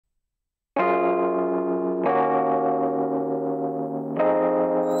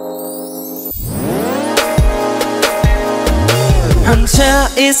혼자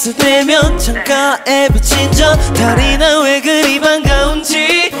있을 때면 창가에 비친 저 달이 나 왜 그리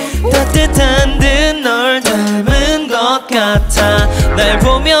반가운지 따뜻한 듯 널 닮은 것 같아 날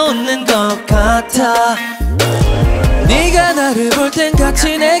보며 웃는 것 같아 네가 나를 볼 땐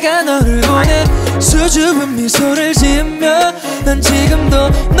같이 내가 너를 보는 수줍은 미소를 지으며 난 지금도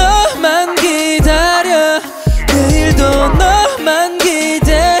너만 기다려 내일도 너만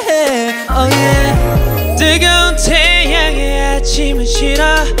기대해 oh yeah. 뜨거운 태양의 아침은 싫어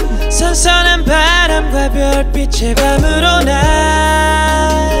선선한 바람과 별빛의 밤으로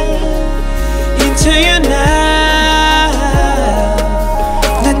나 Into you now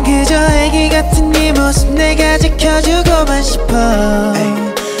난 그저 애기 같은 네 모습 내가 지켜주고만 싶어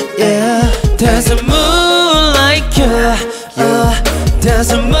yeah. There's a moon like you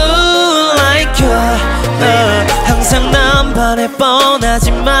There's a moon like you 항상 난 반해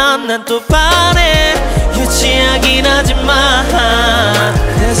뻔하지만 난 또 반해 유치하긴 하지만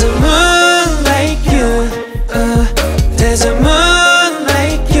There's a moon like you There's a moon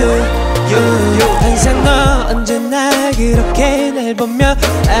like you 항상 너 언제나 그렇게 날 보며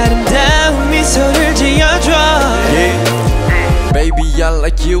아름다운 미소를 지어줘 Baby I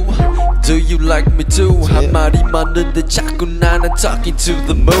like you Do you like me too? 한 말이 많은데 자꾸 나는 talking to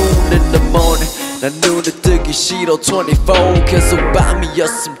the moon in the morning 난 눈에 뜨기 싫어 24 계속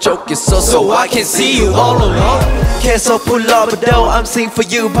밤이었으면 좋겠어 So I can see you all alone 계속 불러봐도 I'm singing for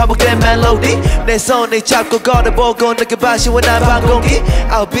you 반복된 멜로디 내 손을 잡고 걸어보고 느껴봐 시원한 밤 공기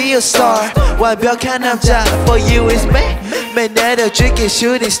I'll be a star 완벽한 남자 For you is me 매일 내려줄게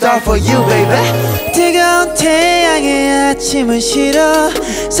shooting star for you baby 뜨거운 태양의 아침은 싫어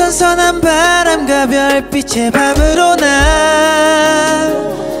선선한 바람과 별빛의 밤으로 나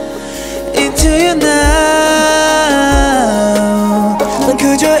Into you now 난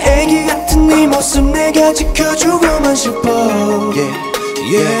그저 애기 같은 네 모습 내가 지켜주고만 싶어 yeah,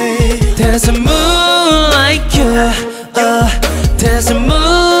 yeah. There's a moon like you There's a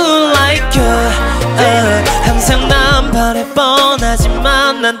moon like you 항상 난 반해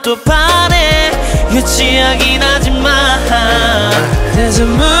뻔하지만 난 또 반해 유치하긴 하지만 There's a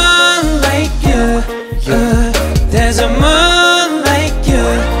moon like you There's a moon like you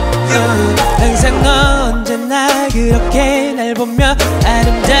항상 너 언제나 그렇게 날 보며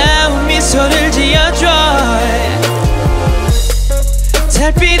아름다운 미소를 지어줘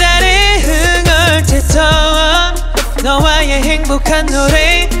달빛 아래 흥얼대서 너와의 행복한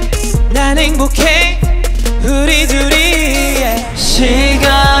노래 난 행복해 우리 둘이 yeah.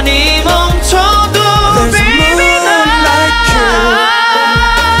 시간이 멈춰도 There's a moon like you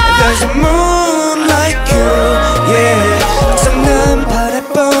There's a moon like you yeah. 항상 난 바랄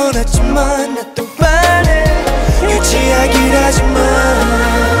뻔하지만 나 또 반해 유치하긴 하지만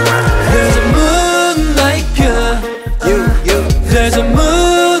There's a moon like you There's a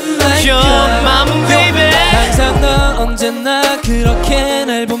moon like you You're my baby 항상 너 언제나 그렇게